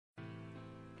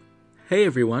Hey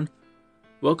everyone!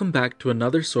 Welcome back to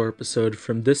another SOAR episode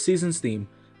from this season's theme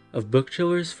of Book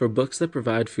Chillers for books that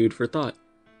provide food for thought.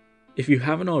 If you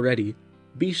haven't already,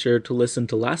 be sure to listen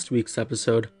to last week's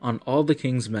episode on All the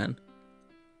King's Men.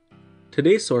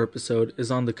 Today's SOAR episode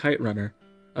is on The Kite Runner,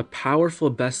 a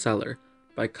powerful bestseller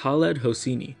by Khaled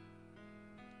Hosseini.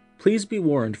 Please be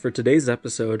warned for today's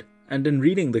episode and in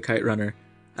reading The Kite Runner,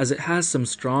 as it has some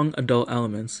strong adult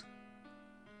elements.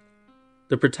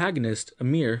 The protagonist,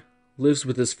 Amir, lives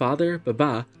with his father,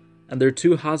 Baba, and their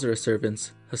two Hazara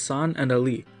servants, Hassan and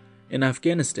Ali, in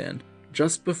Afghanistan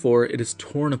just before it is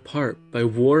torn apart by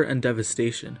war and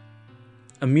devastation.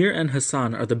 Amir and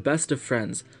Hassan are the best of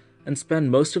friends and spend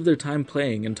most of their time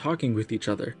playing and talking with each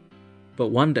other. But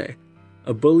one day,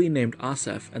 a bully named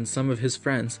Asif and some of his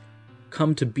friends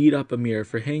come to beat up Amir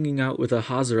for hanging out with a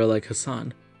Hazara like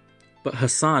Hassan. But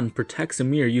Hassan protects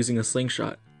Amir using a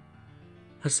slingshot.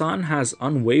 Hassan has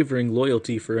unwavering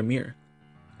loyalty for Amir,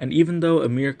 and even though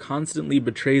Amir constantly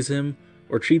betrays him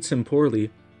or treats him poorly,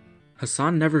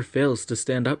 Hassan never fails to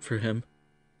stand up for him.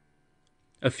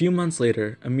 A few months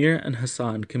later, Amir and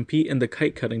Hassan compete in the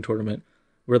kite cutting tournament,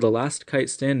 where the last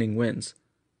kite standing wins.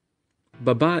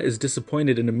 Baba is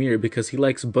disappointed in Amir because he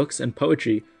likes books and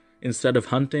poetry instead of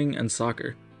hunting and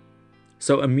soccer.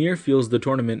 So Amir feels the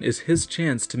tournament is his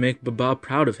chance to make Baba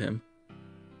proud of him.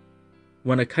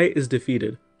 When a kite is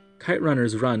defeated, kite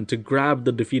runners run to grab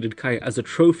the defeated kite as a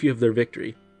trophy of their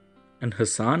victory, and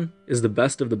Hassan is the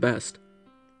best of the best.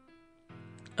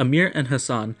 Amir and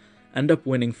Hassan end up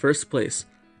winning first place,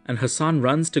 and Hassan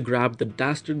runs to grab the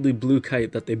dastardly blue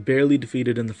kite that they barely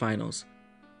defeated in the finals.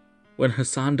 When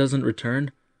Hassan doesn't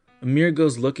return, Amir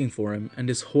goes looking for him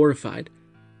and is horrified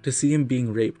to see him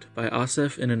being raped by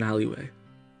Asif in an alleyway.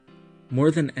 More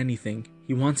than anything,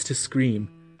 he wants to scream,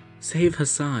 "Save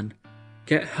Hassan!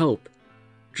 Get help!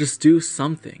 Just do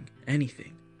something,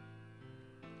 anything."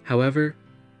 However,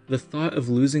 the thought of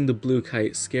losing the blue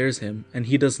kite scares him and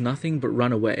he does nothing but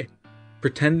run away,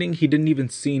 pretending he didn't even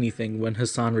see anything when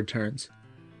Hassan returns.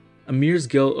 Amir's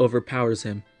guilt overpowers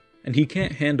him, and he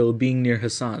can't handle being near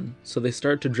Hassan, so they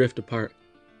start to drift apart.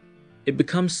 It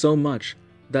becomes so much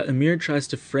that Amir tries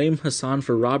to frame Hassan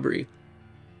for robbery,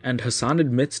 and Hassan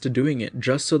admits to doing it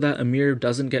just so that Amir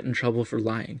doesn't get in trouble for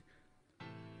lying.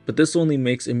 But this only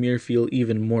makes Amir feel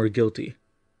even more guilty.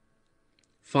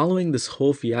 Following this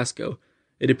whole fiasco,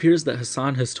 it appears that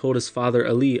Hassan has told his father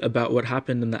Ali about what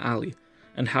happened in the alley,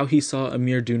 and how he saw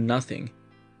Amir do nothing.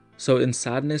 So in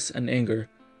sadness and anger,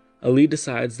 Ali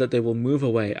decides that they will move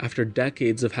away after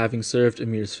decades of having served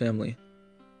Amir's family.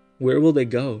 Where will they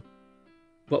go?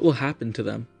 What will happen to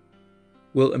them?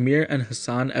 Will Amir and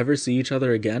Hassan ever see each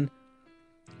other again?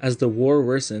 As the war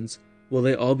worsens, will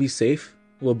they all be safe?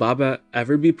 Will Baba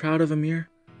ever be proud of Amir?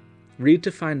 Read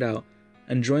to find out,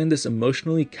 and join this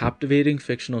emotionally captivating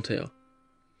fictional tale.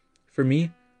 For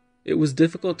me, it was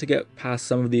difficult to get past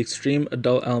some of the extreme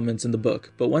adult elements in the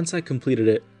book, but once I completed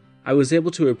it, I was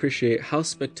able to appreciate how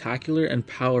spectacular and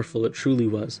powerful it truly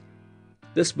was.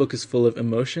 This book is full of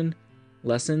emotion,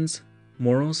 lessons,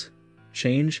 morals,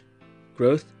 change,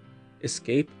 growth,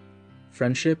 escape,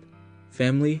 friendship,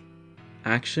 family,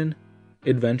 action,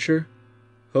 adventure,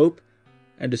 hope,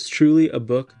 and is truly a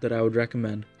book that I would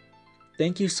recommend.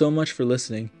 Thank you so much for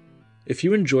listening. If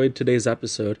you enjoyed today's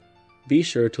episode, be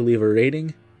sure to leave a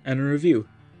rating and a review,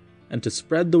 and to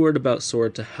spread the word about SOAR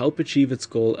to help achieve its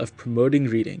goal of promoting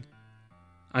reading.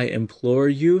 I implore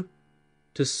you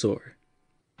to SOAR.